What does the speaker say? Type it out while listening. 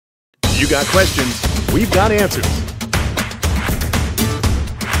You got questions, we've got answers.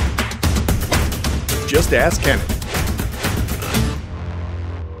 Just ask Kenan.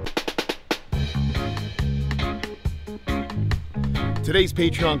 Today's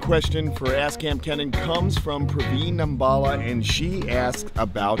Patreon question for Ask Kamp Kenan comes from Praveen Nambala, and she asked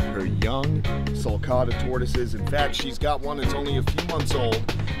about her young Sulcata tortoises. In fact, she's got one that's only a few months old,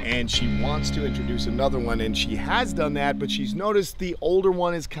 and she wants to introduce another one, and she has done that, but she's noticed the older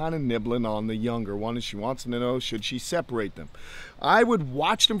one is kind of nibbling on the younger one, and she wants to know, should she separate them? I would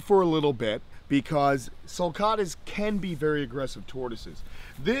watch them for a little bit, because Sulcatas can be very aggressive tortoises.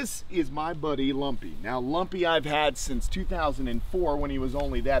 This is my buddy Lumpy. Now Lumpy I've had since 2004 when he was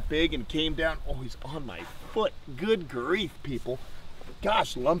only that big and came down. Oh, he's on my foot. Good grief, people.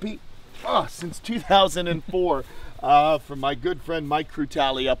 Gosh, Lumpy. Oh, since 2004 from my good friend Mike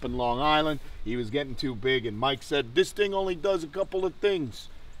Crocodiles up in Long Island. He was getting too big and Mike said, this thing only does a couple of things.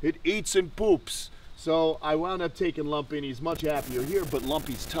 It eats and poops. So I wound up taking Lumpy, and he's much happier here, but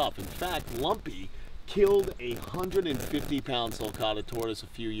Lumpy's tough. In fact, Lumpy killed a 150-pound Sulcata tortoise a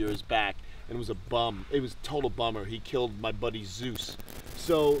few years back, and it was a bum. It was a total bummer. He killed my buddy Zeus.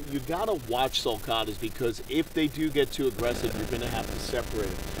 So you gotta watch Sulcatas, because if they do get too aggressive, you're gonna have to separate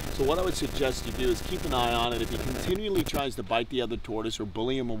them. So what I would suggest you do is keep an eye on it. If he continually tries to bite the other tortoise or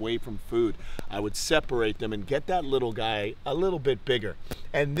bully him away from food, I would separate them and get that little guy a little bit bigger.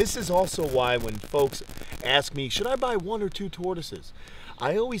 And this is also why when folks ask me, should I buy 1 or 2 tortoises?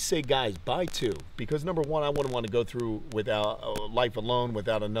 I always say, guys, buy 2, because number one, I wouldn't want to go through without life alone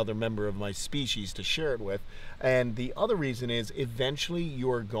without another member of my species to share it with. And the other reason is eventually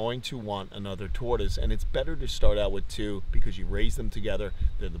you're going to want another tortoise, and it's better to start out with 2 because you raise them together.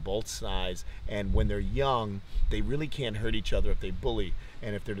 They're the both size, and when they're young, they really can't hurt each other if they bully.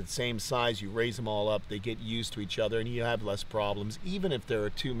 And if they're the same size, you raise them all up, they get used to each other, and you have less problems, even if there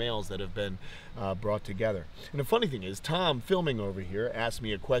are 2 males that have been brought together. And the funny thing is, Tom, filming over here, asked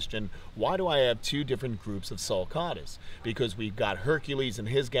me a question, why do I have 2 different groups of Sulcatas? Because we've got Hercules and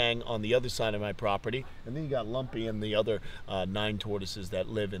his gang on the other side of my property, and then you got Lumpy and the other 9 tortoises that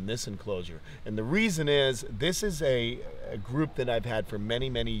live in this enclosure. And the reason is, this is a group that I've had for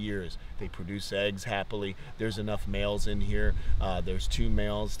many, many years. They produce eggs happily. There's enough males in here. There's 2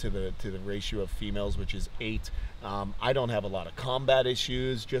 males to the ratio of females, which is 8. I don't have a lot of combat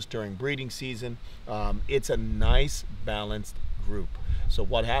issues just during breeding season. It's a nice balanced group. So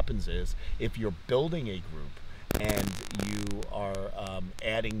what happens is, if you're building a group and you are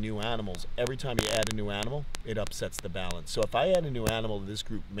adding new animals, every time you add a new animal, it upsets the balance. So if I add a new animal to this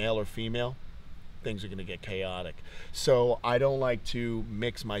group, male or female, things are going to get chaotic. So I don't like to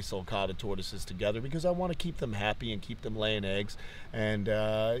mix my Sulcata tortoises together, because I want to keep them happy and keep them laying eggs, and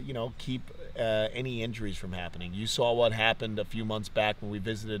you know, keep any injuries from happening. You saw what happened a few months back when we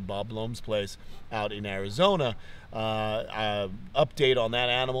visited Bob Loam's place out in Arizona. Update on that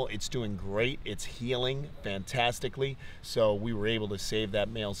animal, it's doing great. It's healing fantastically. So we were able to save that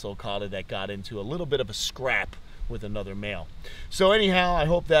male Sulcata that got into a little bit of a scrap with another male. So anyhow, I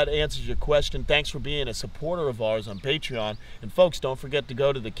hope that answers your question. Thanks for being a supporter of ours on Patreon. And folks, don't forget to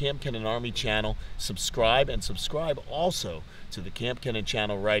go to the Kamp Kenan Army channel, subscribe, and subscribe also to the Kamp Kenan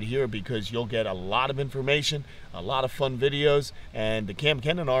channel right here, because you'll get a lot of information, a lot of fun videos. And the Kamp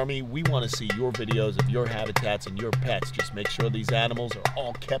Kenan Army, we want to see your videos of your habitats and your pets. Just make sure these animals are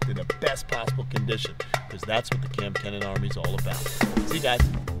all kept in the best possible condition, because that's what the Kamp Kenan Army is all about. See you guys.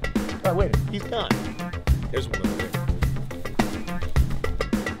 Oh, wait, he's gone. There's one over there.